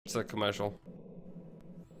It's a commercial.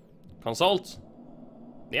 Consult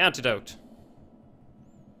the antidote.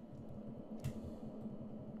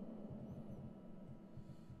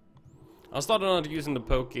 I started on using the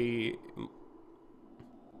Pokey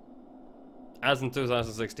as in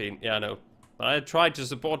 2016. Yeah, I know. But I tried to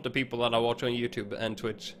support the people that I watch on YouTube and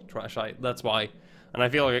Twitch. That's why. And I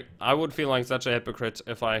feel like I would feel like such a hypocrite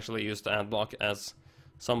if I actually used the ad block as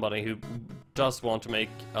somebody who does want to make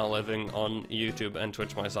a living on YouTube and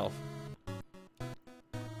Twitch myself.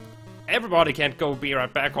 Everybody can't go be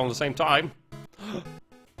right back on the same time.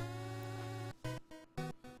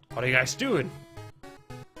 What are you guys doing?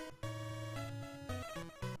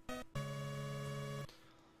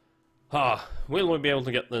 Will we be able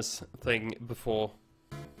to get this thing before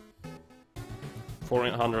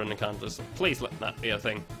 400 encounters? Please let that be a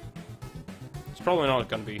thing. It's probably not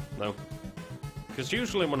gonna be, though. Because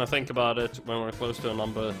usually when I think about it, when we're close to a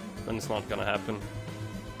number, then it's not gonna happen.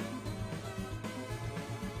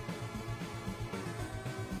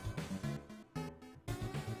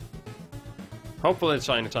 Hopefully it's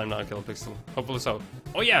shiny time now, Kilopixel. Hopefully so.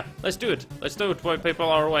 Oh yeah, let's do it! Let's do it while people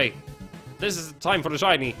are away. This is time for the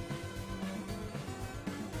shiny.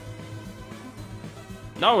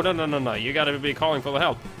 No, you gotta be calling for the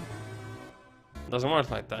help. Doesn't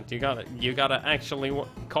work like that. You gotta actually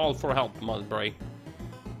call for help, Mudbray.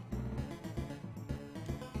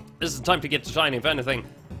 This is the time to get to shiny, if anything.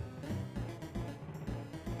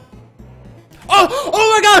 Oh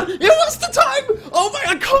my god! It was the time! Oh my,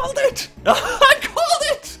 I called it! I called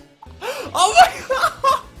it! Oh my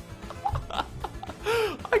god!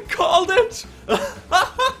 I called it!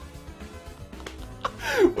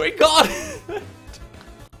 We got it!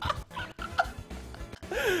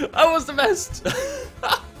 That was the best!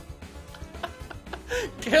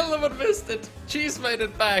 Kill him and missed it! Cheese made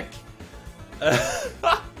it back!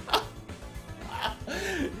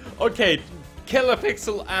 Okay,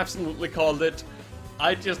 Kilopixel absolutely called it.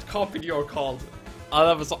 I just copied your call.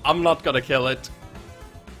 I'm not gonna kill it.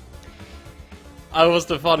 That was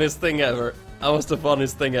the funniest thing ever. That was the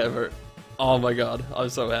funniest thing ever. Oh my god, I'm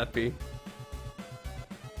so happy.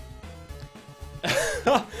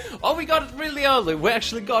 Oh, we got it really early. We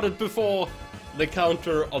actually got it before the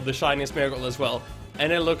counter of the shiniest miracle as well.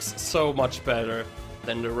 And it looks so much better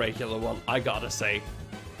than the regular one, I gotta say.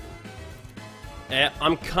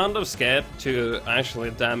 I'm kind of scared to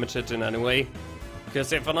actually damage it in any way.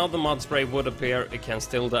 Because if another Mudbray would appear, it can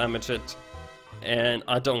still damage it. And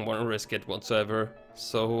I don't want to risk it whatsoever.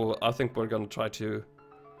 So I think we're gonna try to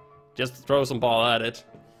just throw some ball at it.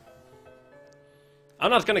 I'm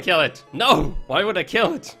not gonna kill it! No! Why would I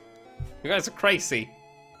kill it? You guys are crazy.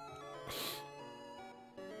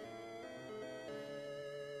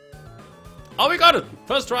 Oh, we got it!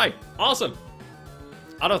 First try! Awesome!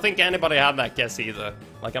 I don't think anybody had that guess either.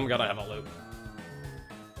 Like, I'm gonna have a look.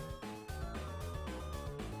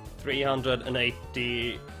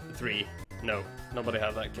 383. No, nobody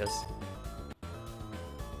had that guess.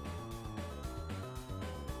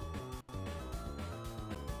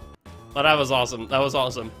 But that was awesome. That was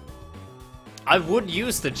awesome. I would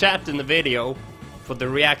use the chat in the video for the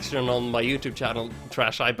reaction on my YouTube channel,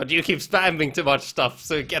 Trash Eye, but you keep spamming too much stuff,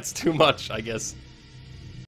 so it gets too much, I guess.